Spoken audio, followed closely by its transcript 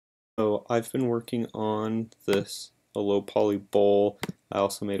So I've been working on a low poly bowl. I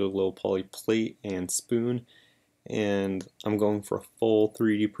also made a low poly plate and spoon, and I'm going for a full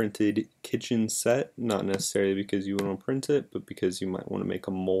 3D printed kitchen set, not necessarily because you want to print it, but because you might want to make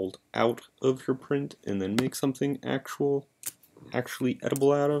a mold out of your print and then make something actually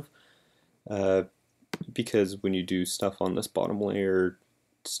edible out of. Because when you do stuff on this bottom layer,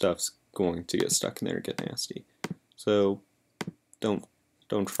 stuff's going to get stuck in there and get nasty. So don't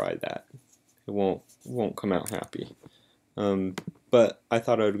try that. It won't come out happy. But I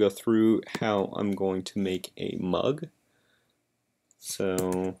thought I would go through how I'm going to make a mug.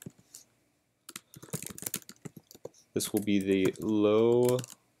 So this will be the low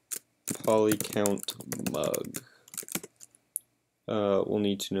poly count mug. We'll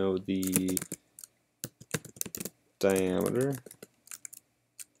need to know the diameter.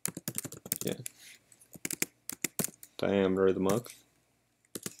 Diameter of the mug.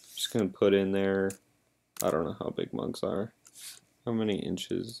 Just gonna put in there, I don't know how big mugs are. How many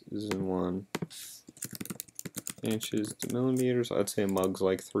inches is in one? Inches to millimeters, I'd say a mug's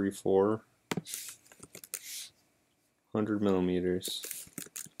like 3-4. 100 millimeters.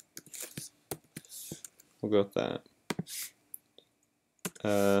 We'll go with that.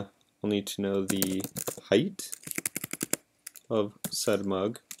 We'll need to know the height of said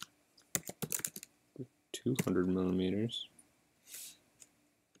mug. 200 millimeters.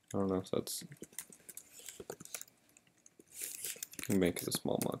 I don't know if that's... I'll make it a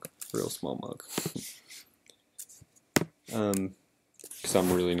small mug. Real small mug. Because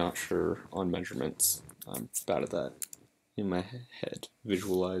I'm really not sure on measurements. I'm bad at that in my head,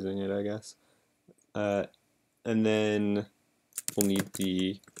 visualizing it, I guess. And then we'll need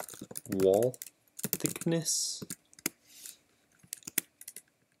the wall thickness.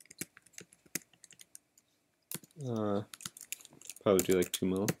 Probably do like 2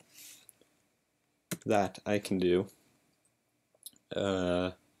 mil. That I can do.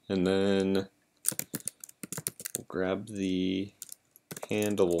 And then we'll grab the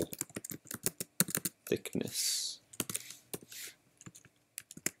handle thickness.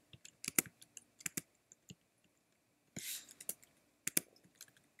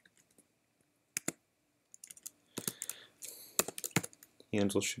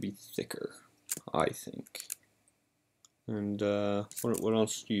 Handle should be thicker, I think. And what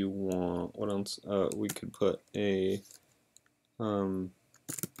else do you want? What else? We could put an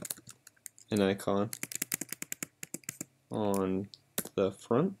icon on the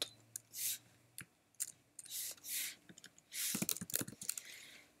front.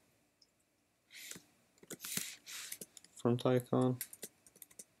 Front icon.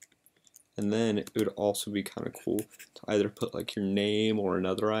 And then it would also be kind of cool to either put like your name or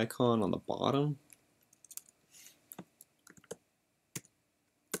another icon on the bottom.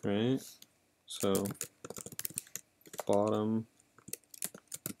 Right? So bottom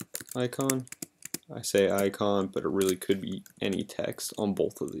icon. I say icon, but it really could be any text on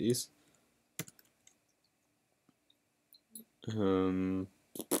both of these.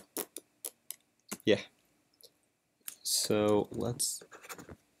 Yeah. So let's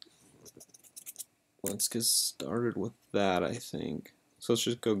get started with that, I think. So let's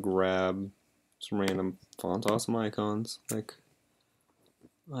just go grab some random font awesome icons like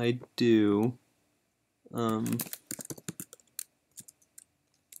I do. I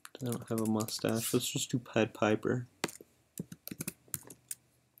don't have a mustache. Let's just do Pied Piper.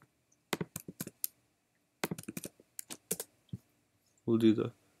 We'll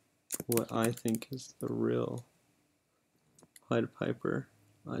do what I think is the real Pied Piper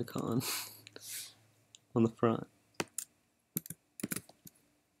icon on the front.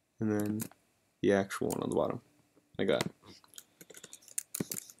 And then the actual one on the bottom. Like that.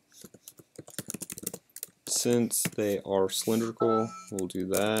 Since they are cylindrical, we'll do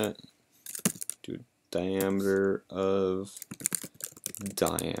that. Do diameter of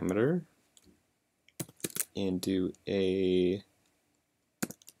diameter. And do a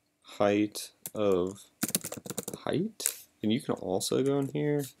height of height. And you can also go in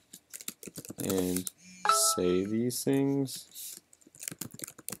here and say these things.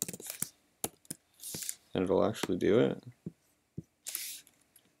 And it'll actually do it.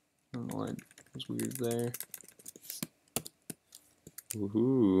 I don't know why it was weird there.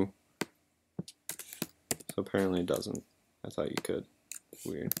 Woohoo. So apparently it doesn't. I thought you could.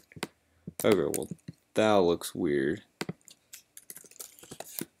 Weird. Okay, well, that looks weird.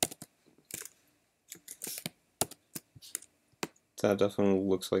 That definitely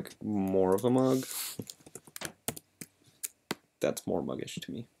looks like more of a mug. That's more muggish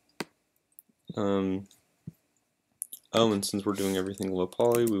to me. Oh, and since we're doing everything low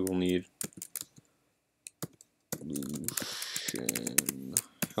poly, we will need resolution.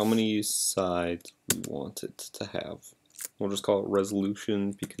 How many sides we want it to have. We'll just call it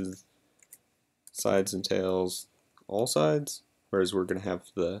resolution because sides entails all sides, whereas we're going to have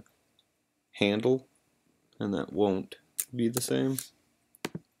the handle, and that won't be the same.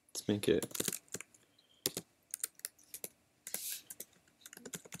 Let's make it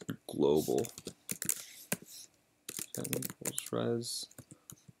global.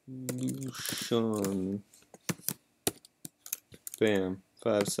 Resolution. Bam,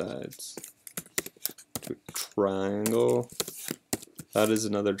 5 sides. To a triangle. That is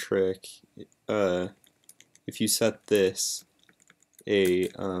another trick. If you set this a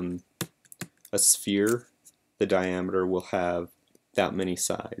sphere, the diameter will have that many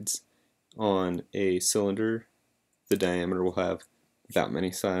sides. On a cylinder, the diameter will have that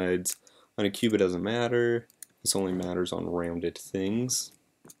many sides. On a cube, it doesn't matter. This only matters on rounded things.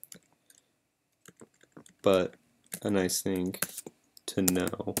 But a nice thing to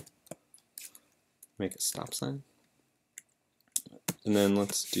know. Make a stop sign. And then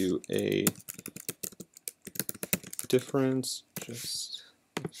let's do a difference. Just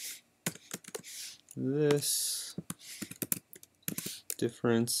this.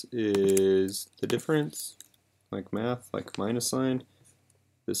 Difference is the difference, like math, like minus sign.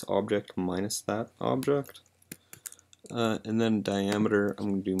 This object minus that object. And then diameter, I'm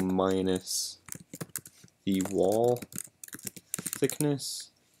going to do minus the wall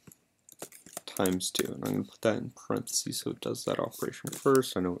thickness times 2. And I'm going to put that in parentheses so it does that operation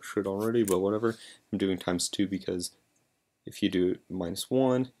first. I know it should already, but whatever. I'm doing times 2 because if you do minus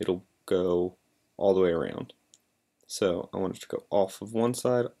 1, it'll go all the way around. So I want it to go off of one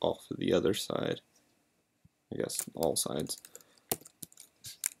side, off of the other side. I guess all sides.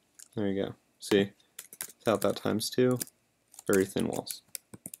 There you go. See? Without that times 2, very thin walls.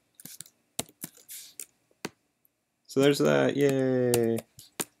 So there's that. Yay!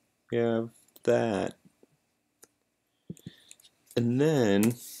 We have that. And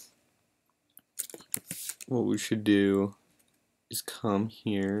then what we should do is come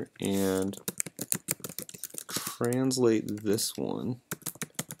here and translate this one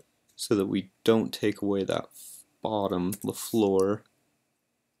so that we don't take away that bottom, the floor.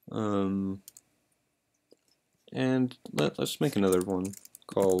 And let's make another one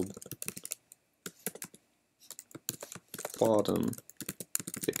called bottom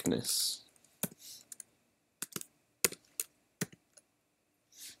thickness.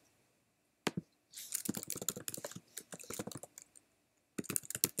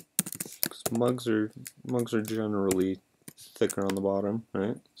 Mugs are generally thicker on the bottom,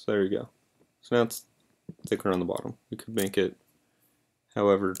 right? So there you go. So now it's thicker on the bottom. We could make it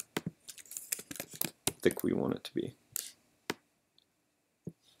however thick we want it to be.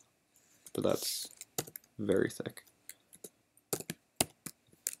 But that's very thick.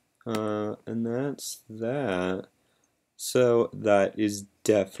 And that's that. So that is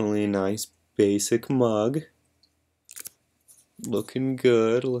definitely a nice basic mug. Looking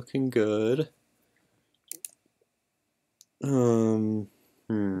good, looking good.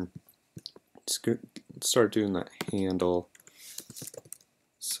 Let's start doing that handle.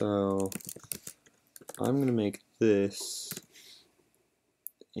 So I'm gonna make this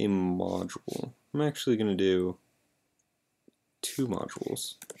a module. I'm actually gonna do 2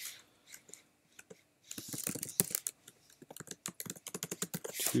 modules.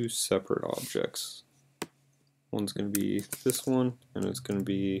 2 separate objects. One's going to be this one, and it's going to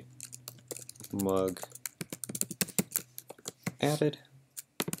be mug added,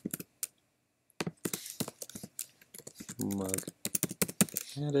 mug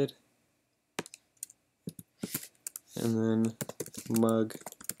added, and then mug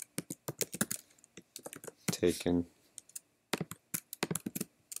taken.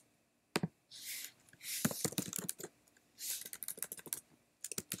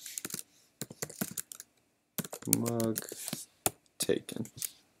 Mug taken.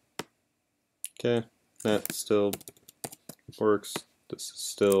 Okay, that still works. This is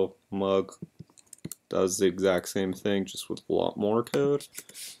still mug. Does the exact same thing, just with a lot more code.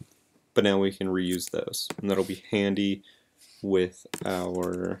 But now we can reuse those, and that'll be handy with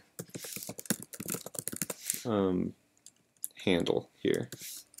our handle here.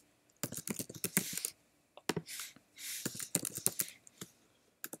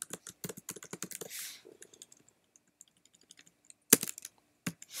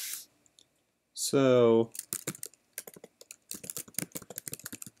 So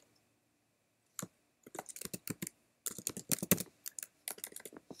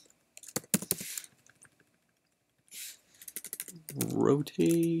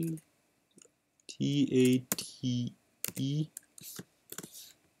rotate, T-A-T-E,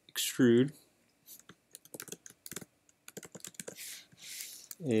 extrude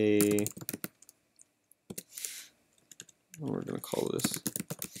we're going to call this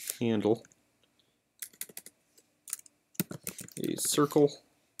handle, a circle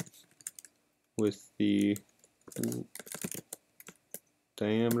with the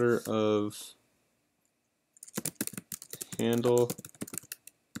diameter of handle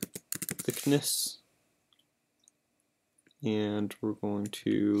thickness, and we're going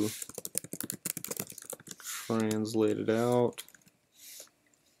to translate it out.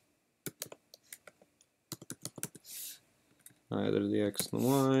 Either the X and the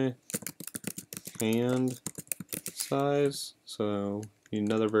Y, hand size, so need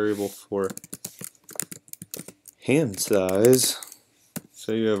another variable for hand size.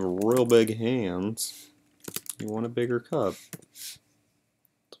 So you have real big hands, you want a bigger cup.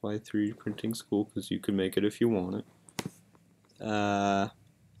 That's why 3D printing's cool, because you can make it if you want it.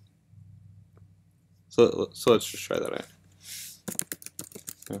 So let's just try that out.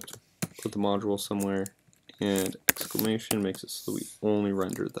 I have to put the module somewhere, and exclamation makes it so we only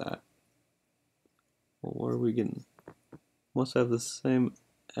render that. Well, what are we getting? Must have the same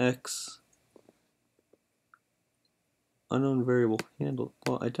X unknown variable handle.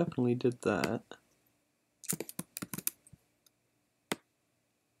 Well, I definitely did that.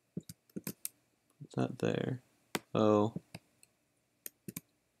 Put that there. Oh.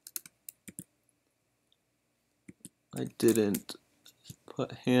 I didn't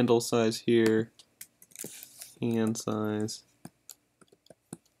put handle size here, hand size.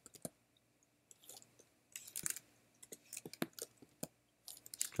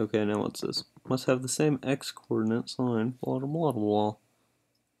 Okay, now what's this? Must have the same X coordinates line, blah blah blah blah.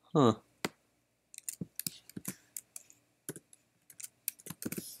 Huh.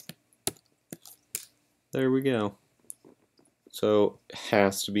 There we go. So it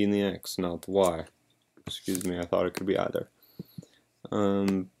has to be in the X, not the Y. Excuse me, I thought it could be either.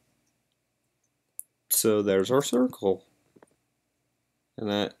 So there's our circle. And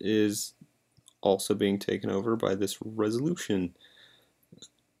that is also being taken over by this resolution.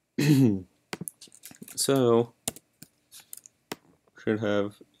 So should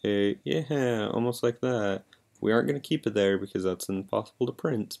have a, yeah, almost like that. We aren't going to keep it there because that's impossible to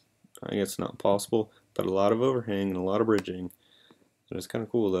print. I guess not possible, but a lot of overhang and a lot of bridging. And it's kind of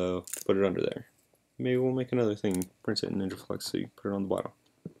cool though to put it under there. Maybe we'll make another thing, print it in NinjaFlex so you put it on the bottom.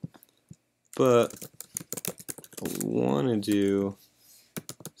 But what we want to do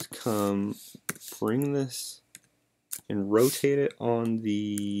is come bring this and rotate it on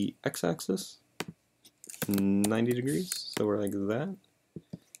the x-axis 90 degrees, so we're like that.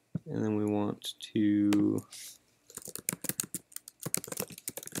 And then we want to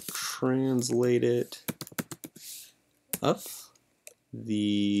translate it up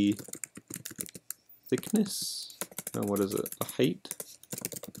the thickness. Oh, what is it? The height?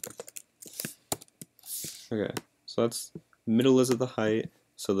 Okay, so that's middle is at the height,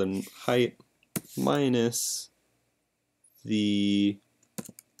 so then height minus the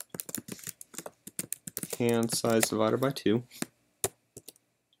hand size divided by 2.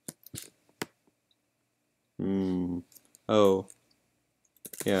 Oh,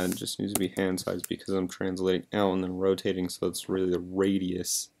 yeah, it just needs to be hand size because I'm translating out and then rotating, so it's really the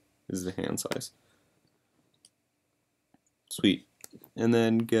radius is the hand size. Sweet. And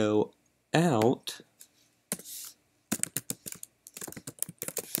then go out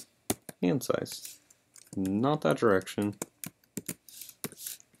hand size. Not that direction.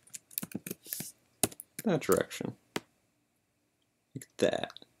 That direction. Like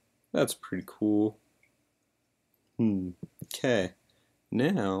that. That's pretty cool. Okay.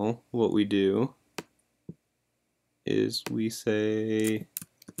 Now what we do is we say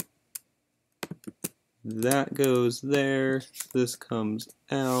that goes there, this comes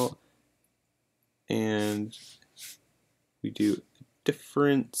out, and we do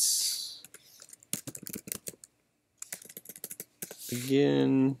difference.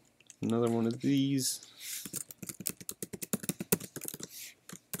 Again, another one of these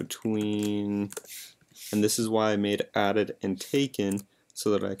between, and this is why I made added and taken, so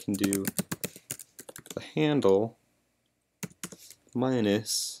that I can do the handle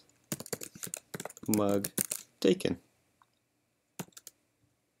minus mug taken.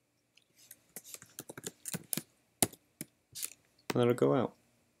 That'll go out.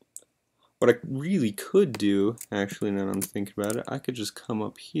 What I really could do, actually, now I'm thinking about it, I could just come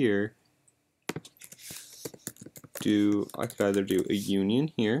up here, I could either do a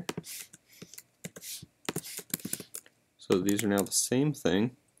union here, so So these are now the same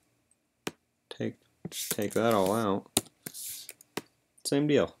thing. Take that all out. Same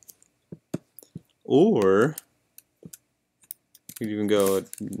deal. Or you could even go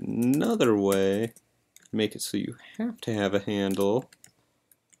another way, make it so you have to have a handle,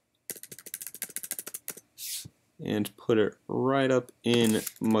 and put it right up in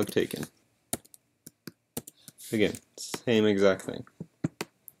mug taken. Again, same exact thing.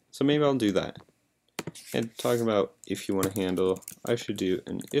 So maybe I'll do that. And talking about if you want a handle, I should do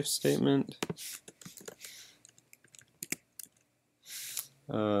an if statement.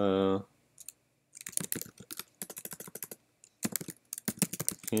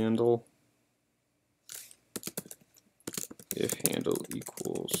 Handle, if handle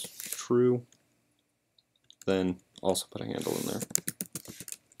equals true, then also put a handle in there.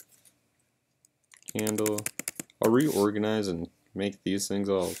 Handle. I'll reorganize and make these things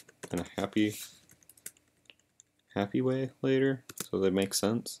all in a happy way later, so they make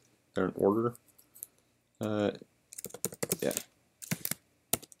sense. They're in order. Yeah.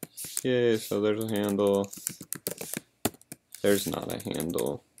 Yay, so there's a handle. There's not a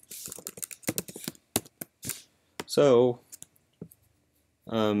handle. So,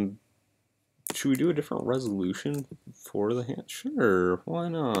 should we do a different resolution for the hand? Sure, why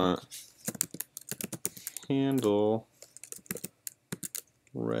not? Handle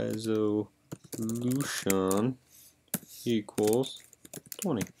resolution equals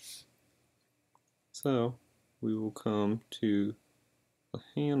 20. So we will come to the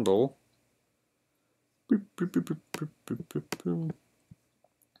handle,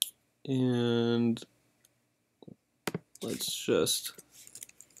 and let's just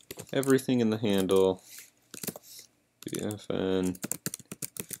everything in the handle, BFN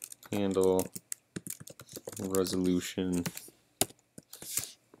handle resolution.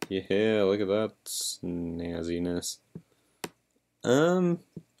 Yeah, look at that snazziness.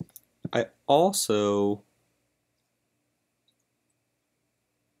 I also,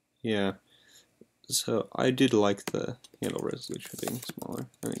 yeah, so I did like the handle resolution being smaller.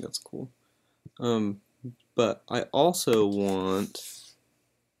 I think that's cool. But I also want,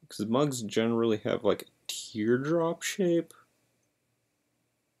 because mugs generally have like a teardrop shape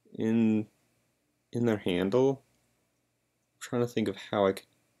in their handle. I'm trying to think of how I could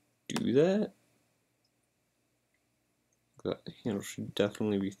do that. That handle should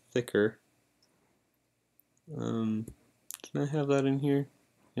definitely be thicker. Can I have that in here?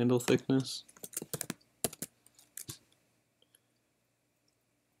 Handle thickness.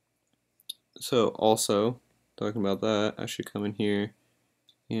 So also, talking about that, I should come in here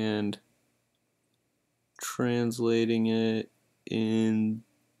and translating it in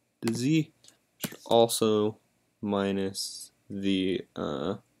the Z should also minus the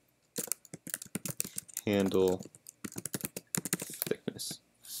handle thickness.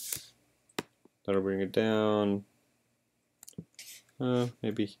 That'll bring it down.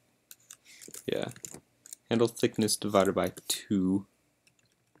 Maybe, yeah. Handle thickness divided by 2.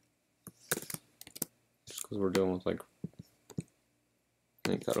 Just because we're dealing with, like, I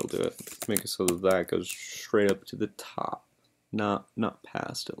think that'll do it. Make it so that that goes straight up to the top, not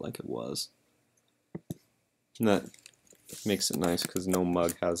past it like it was. And that makes it nice because no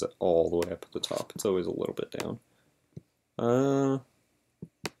mug has it all the way up at the top. It's always a little bit down.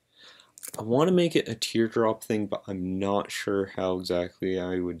 I want to make it a teardrop thing, but I'm not sure how exactly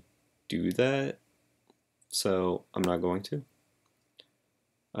I would do that, so I'm not going to.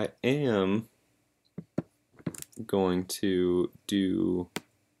 I am going to do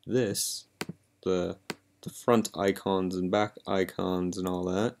this, the front icons and back icons and all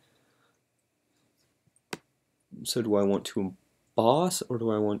that. So do I want to emboss or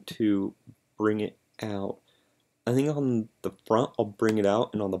do I want to bring it out? I think on the front I'll bring it out,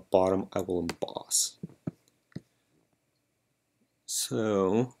 and on the bottom I will emboss.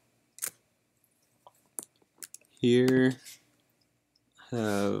 So here I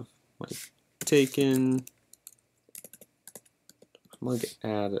have my taken. I'm gonna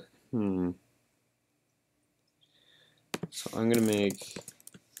add it. So I'm gonna make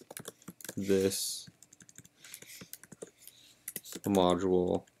this a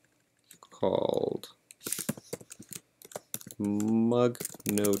module called mug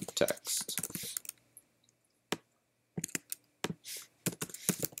no text.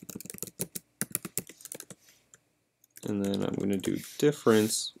 And then I'm going to do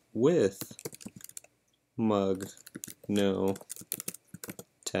difference with mug no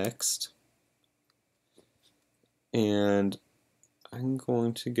text. And I'm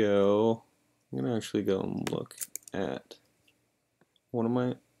going to actually go and look at one of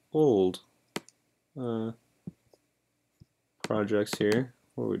my old projects here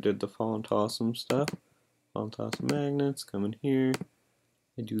where we did the fall and toss them stuff. Fall and toss magnets, come in here.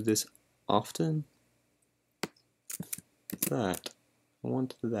 I do this often. That. I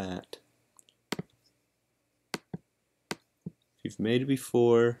want that. If you've made it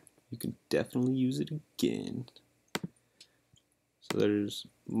before, you can definitely use it again. So there's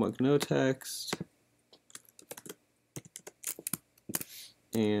mark no text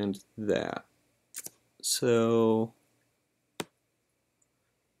and that. So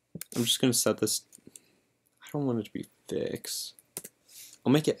I'm just going to set this. I don't want it to be fixed.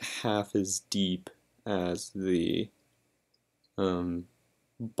 I'll make it half as deep as the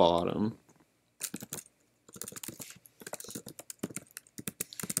bottom.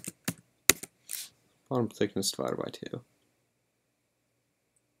 Bottom thickness divided by 2.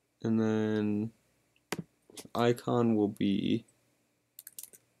 And then icon will be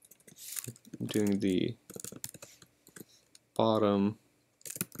doing the bottom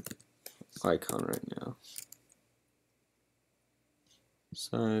icon right now.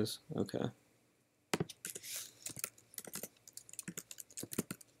 Size, okay.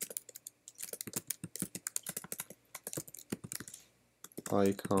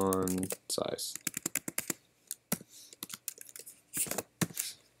 Icon size.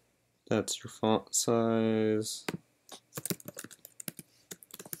 That's your font size.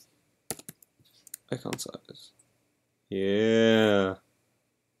 Icon size. Yeah.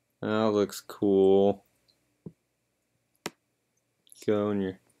 That looks cool. Go and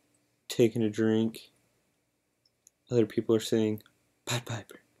you're taking a drink. Other people are saying, Pied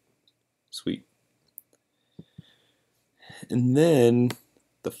Piper. Sweet. And then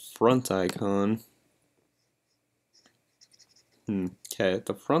the front icon. Okay,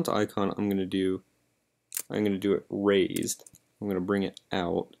 the front icon I'm gonna do it raised. I'm gonna bring it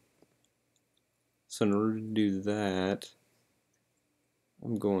out. So in order to do that,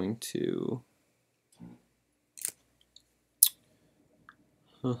 I'm going to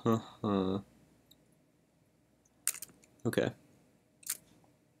okay.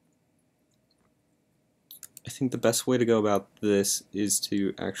 I think the best way to go about this is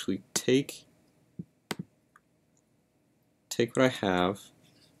to actually take what I have,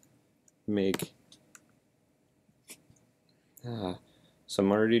 make so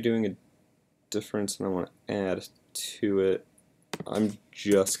I'm already doing a difference and I want to add to it. I'm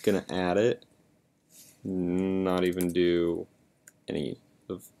just gonna add it, not even do any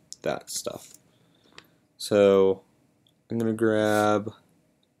of that stuff. So I'm gonna grab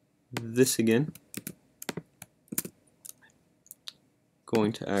this again,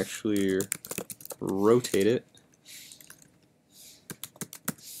 going to actually rotate it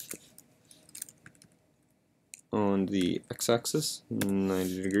on the x-axis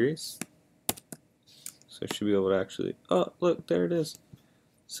 90 degrees. So I should be able to actually, oh look, there it is.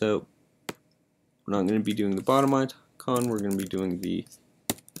 So we're not going to be doing the bottom icon, we're going to be doing the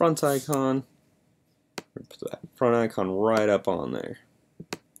front icon. We're going to put that front icon right up on there.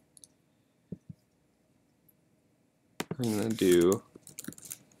 I'm going to do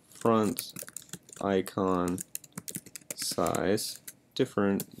front icon size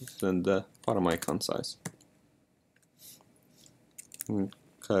different than the bottom icon size,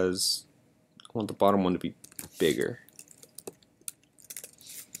 because I want the bottom one to be bigger.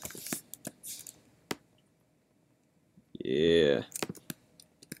 Yeah.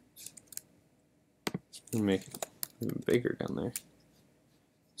 Make it even bigger down there.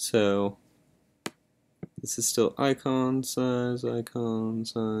 So this is still icon size,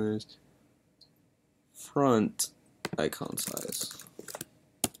 front icon size.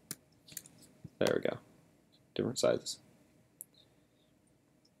 There we go. Different sizes.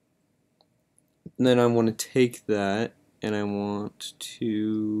 And then I want to take that and I want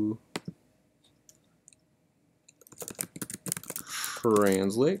to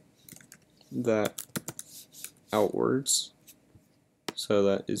translate that outwards. So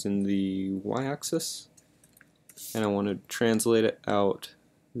that is in the y-axis. And I want to translate it out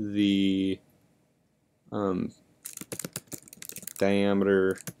the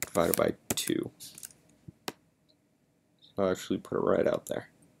diameter divided by 2. So I'll actually put it right out there.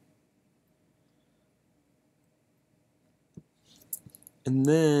 And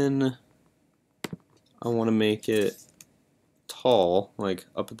then I want to make it tall, like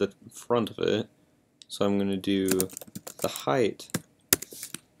up at the front of it. So I'm going to do the height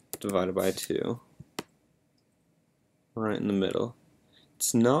divided by 2, right in the middle.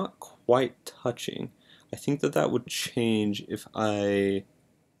 It's not quite touching. I think that would change if I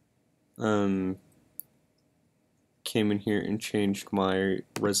came in here and changed my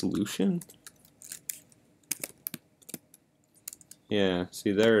resolution. Yeah,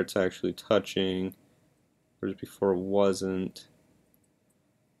 see there it's actually touching, whereas before it wasn't.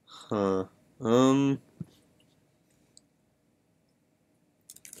 Huh. Well,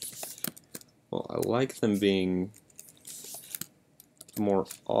 I like them being more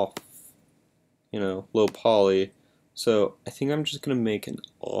off, low poly. So I think I'm just going to make an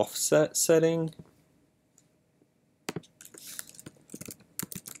offset setting.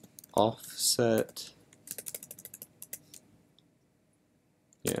 Offset.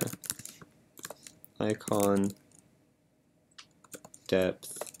 Yeah. Icon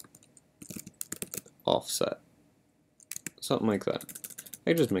depth offset. Something like that.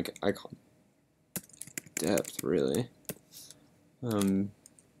 I just make it icon depth, really. And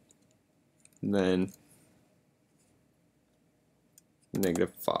then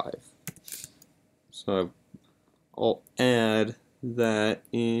 -5. So I'll add that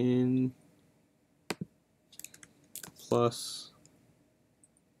in plus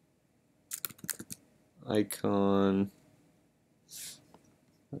icon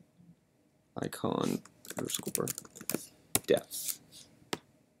underscore depth.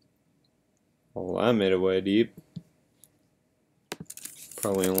 Well, that made it way deep.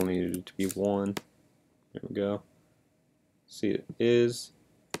 Probably only needed it to be 1. There we go. See, it is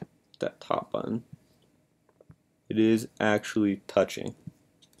that top button. It is actually touching.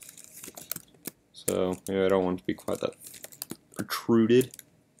 So maybe I don't want it to be quite that protruded.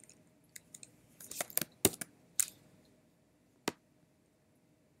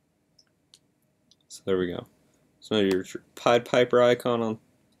 So there we go. So now your Pied Piper icon on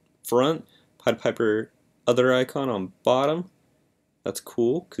front, Pied Piper other icon on bottom. That's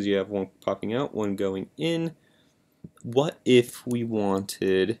cool because you have one popping out, one going in. What if we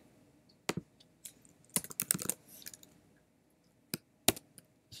wanted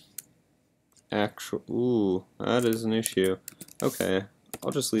actual, ooh, that is an issue. Okay,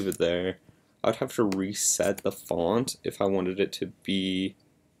 I'll just leave it there. I'd have to reset the font if I wanted it to be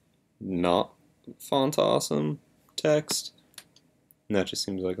not font awesome text, and that just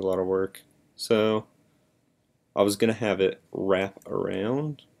seems like a lot of work. So I was gonna have it wrap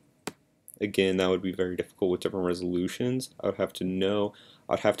around. Again, that would be very difficult with different resolutions. I would have to know,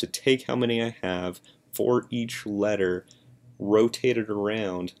 I'd have to take how many I have for each letter, rotate it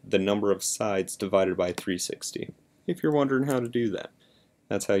around the number of sides divided by 360. If you're wondering how to do that,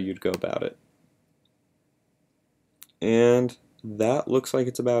 that's how you'd go about it. And that looks like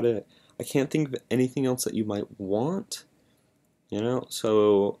it's about it. I can't think of anything else that you might want,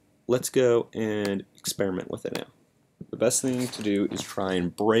 so let's go and experiment with it now. The best thing to do is try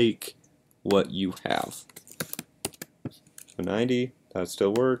and break what you have. So 90, that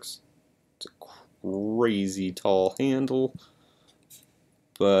still works. It's a crazy tall handle,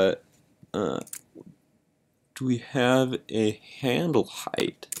 but do we have a handle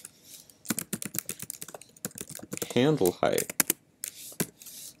height? Handle height.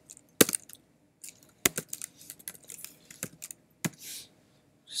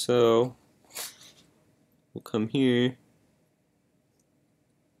 So we'll come here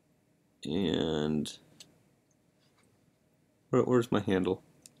and where's my handle?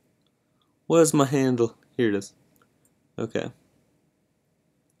 Where's my handle? Here it is. Okay.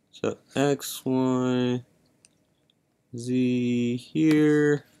 So X, Y, Z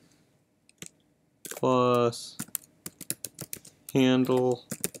here plus handle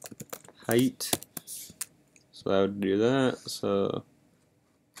height. So I would do that. So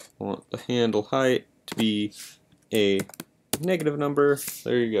I want the handle height to be a negative number.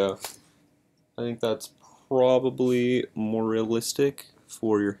 There you go. I think that's probably more realistic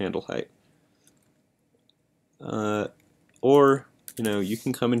for your handle height. Or, you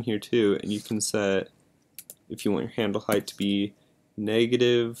can come in here too and you can set, if you want your handle height to be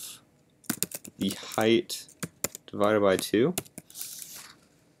negative the height divided by 2,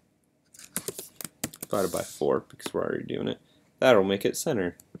 divided by 4, because we're already doing it. That'll make it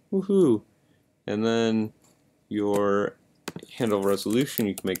center. Woohoo! And then your handle resolution,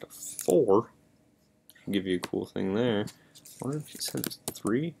 you can make it 4. Give you a cool thing there. I wonder if you said it's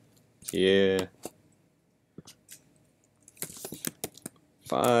 3? Yeah.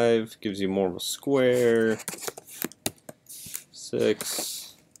 5 gives you more of a square.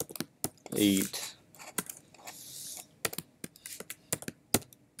 6, 8.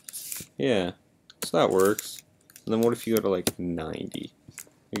 Yeah, so that works. And then what if you go to like 90?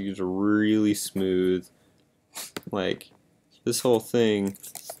 You use a really smooth, like this whole thing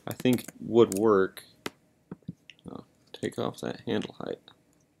I think would work. Oh, take off that handle height.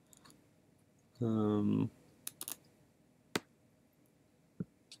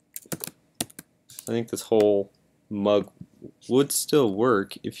 I think this whole mug would still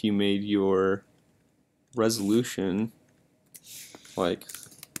work if you made your resolution like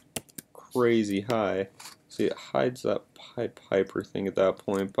crazy high. See, it hides that Pied Piper thing at that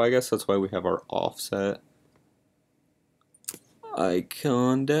point, but I guess that's why we have our offset.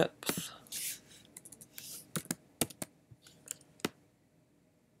 Icon depth.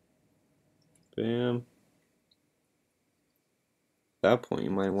 Bam. At that point,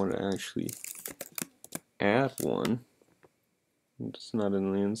 you might want to actually add one. It's not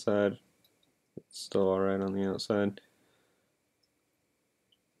in the inside. It's still alright on the outside.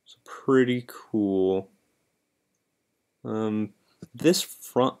 It's pretty cool. This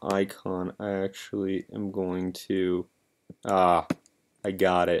front icon, I actually am going to... I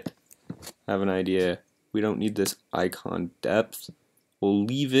got it. I have an idea. We don't need this icon depth. We'll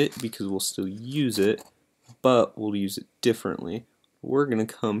leave it because we'll still use it, but we'll use it differently. We're going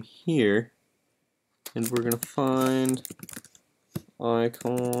to come here, and we're going to find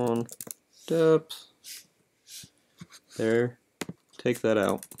icon depth. There. Take that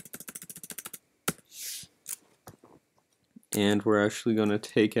out. And we're actually going to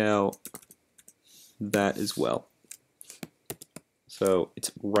take out that as well. So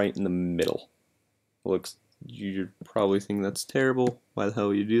it's right in the middle. Looks, you probably think that's terrible. Why the hell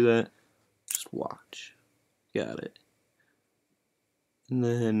would you do that? Just watch. Got it. And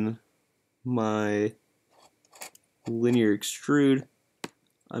then my linear extrude,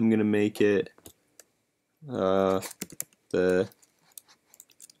 I'm going to make it the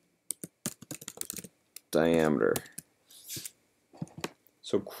diameter.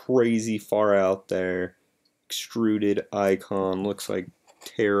 So crazy far out there, extruded icon, looks like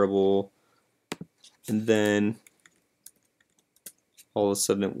terrible. And then all of a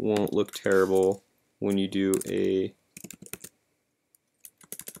sudden it won't look terrible when you do a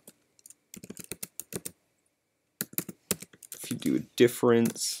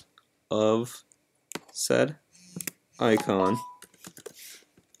difference of said icon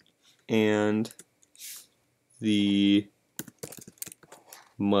and the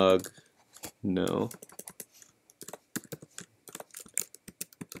mug, no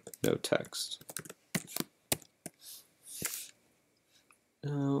text.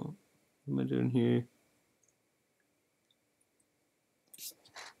 Oh, what am I doing here?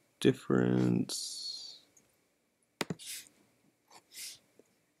 Difference.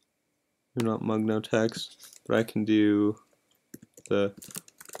 You're not mug, no text, but I can do the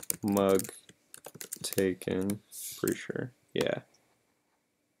mug taken, pretty sure. Yeah.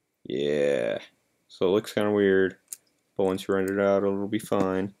 So it looks kind of weird, but once you render it out, it'll be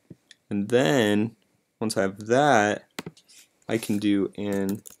fine. And then, once I have that, I can do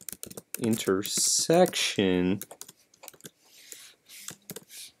an intersection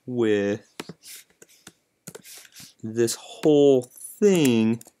with this whole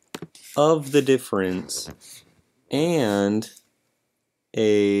thing of the difference and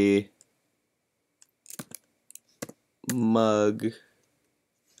a mug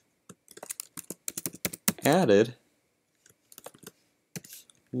added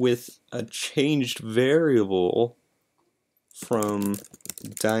with a changed variable from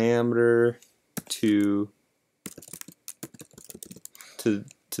diameter to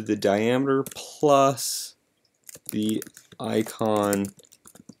the diameter plus the icon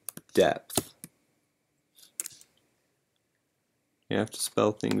depth. You have to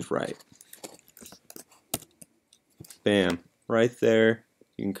spell things right. Bam, right there.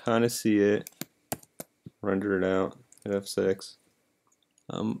 You can kind of see it. Render it out at F6.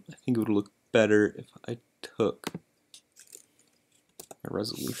 I think it would look better if I took my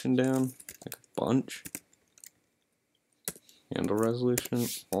resolution down like a bunch. Handle resolution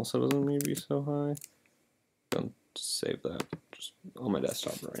also doesn't need to be so high. Don't save that just on my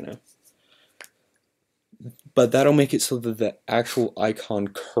desktop right now. But that'll make it so that the actual icon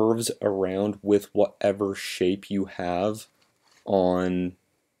curves around with whatever shape you have on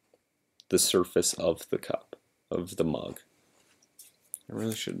the surface of the cup, of the mug. I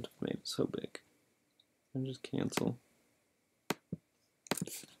really shouldn't have made it so big. And just cancel.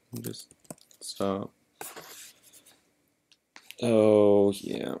 And just stop. Oh,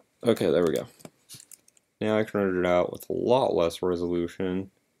 yeah. Okay, there we go. Now I can render it out with a lot less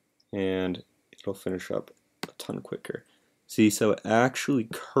resolution, and it'll finish up a ton quicker. See, so it actually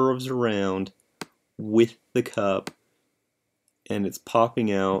curves around with the cup, and it's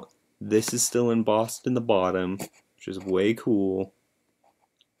popping out. This is still embossed in the bottom, which is way cool.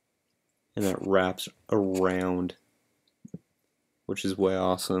 And that wraps around, which is way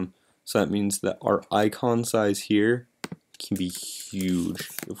awesome. So that means that our icon size here can be huge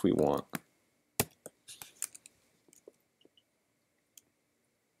if we want.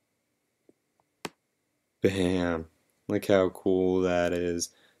 Bam! Look how cool that is.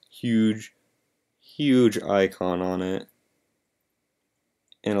 Huge, huge icon on it.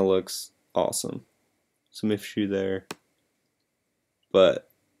 And it looks awesome. Some issue there. But,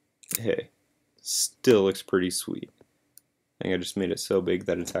 hey, still looks pretty sweet. I think I just made it so big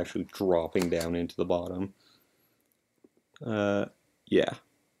that it's actually dropping down into the bottom. Yeah.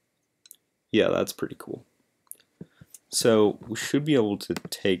 Yeah, that's pretty cool. So we should be able to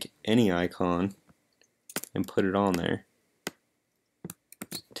take any icon and put it on there.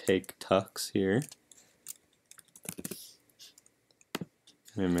 Take tux here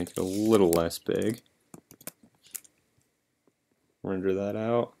and make it a little less big. Render that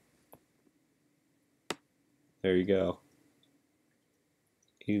out. There you go.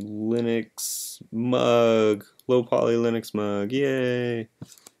 A Linux mug, low poly Linux mug, yay!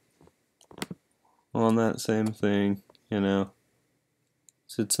 On that same thing, you know,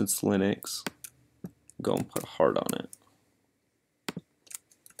 since it's Linux, go and put a heart on it.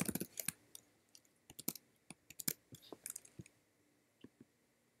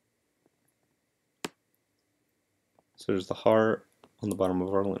 So there's the heart on the bottom of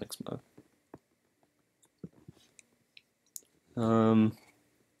our Linux mug.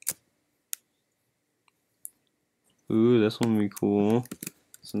 Ooh, this one would be cool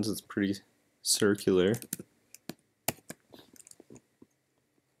since it's pretty circular.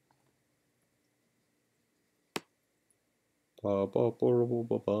 Ba, ba, ba, ba,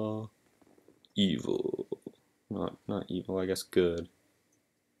 ba, ba. Evil. Not evil, I guess good.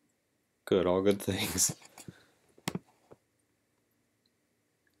 Good, all good things.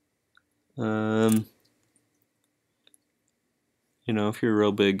 You know, if you're a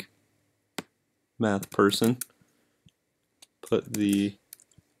real big math person, put the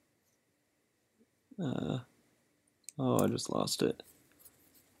oh, I just lost it.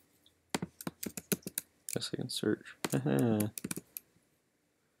 Guess I can search.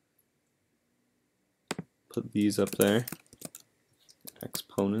 Put these up there.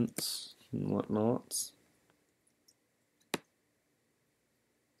 Exponents and whatnots.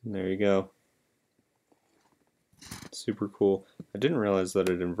 And there you go. Super cool. I didn't realize that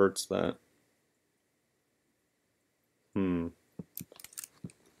it inverts that.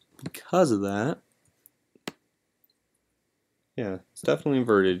 Because of that, yeah, it's definitely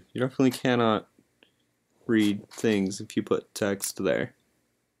inverted. You definitely cannot read things if you put text there.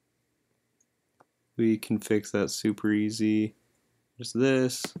 We can fix that super easy. Just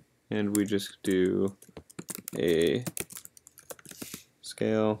this, and we just do a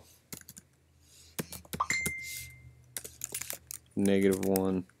scale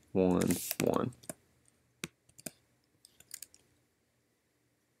 -1, 1, 1.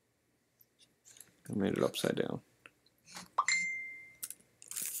 I made it upside down.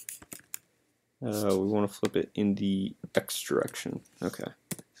 We want to flip it in the X direction. Okay,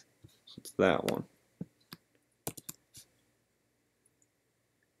 so it's that one.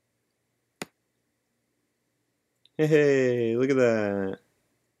 Hey, look at that.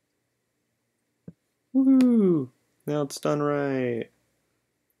 Woohoo! Now it's done right.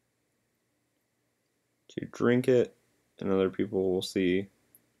 To drink it, and other people will see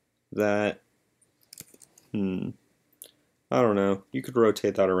that. I don't know. You could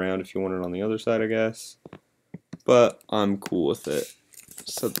rotate that around if you want it on the other side, I guess. But I'm cool with it.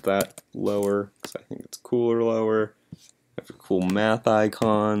 Set that lower, because I think it's cooler lower. Have cool math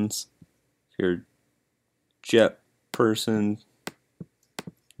icons. If you're a jet person,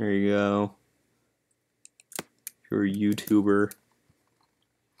 there you go. If you're a YouTuber,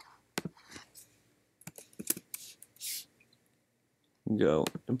 go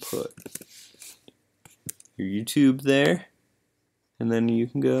and put your YouTube there, and then you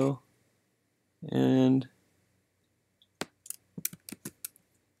can go and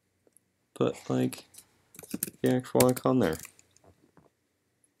put like the actual icon there.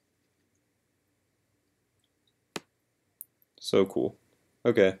 So cool.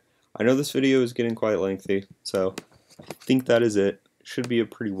 Okay, I know this video is getting quite lengthy, so I think that is it. Should be a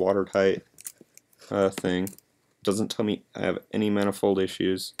pretty watertight thing. Doesn't tell me I have any manifold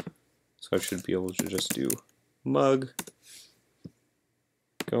issues, so I should be able to just do mug,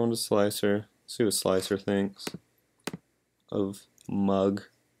 go into slicer, see what slicer thinks of mug.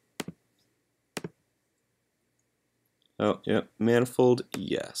 Oh, yep, manifold,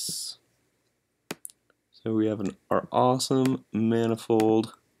 yes. So we have our awesome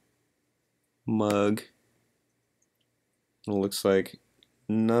manifold mug. It looks like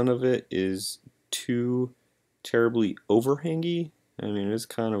none of it is too terribly overhangy. I mean, it's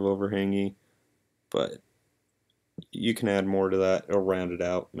kind of overhangy, but you can add more to that. It'll round it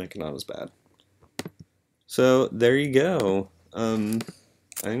out, make it not as bad. So there you go. I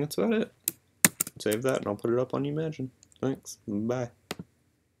think that's about it. Save that and I'll put it up on Imagine. Thanks. Bye.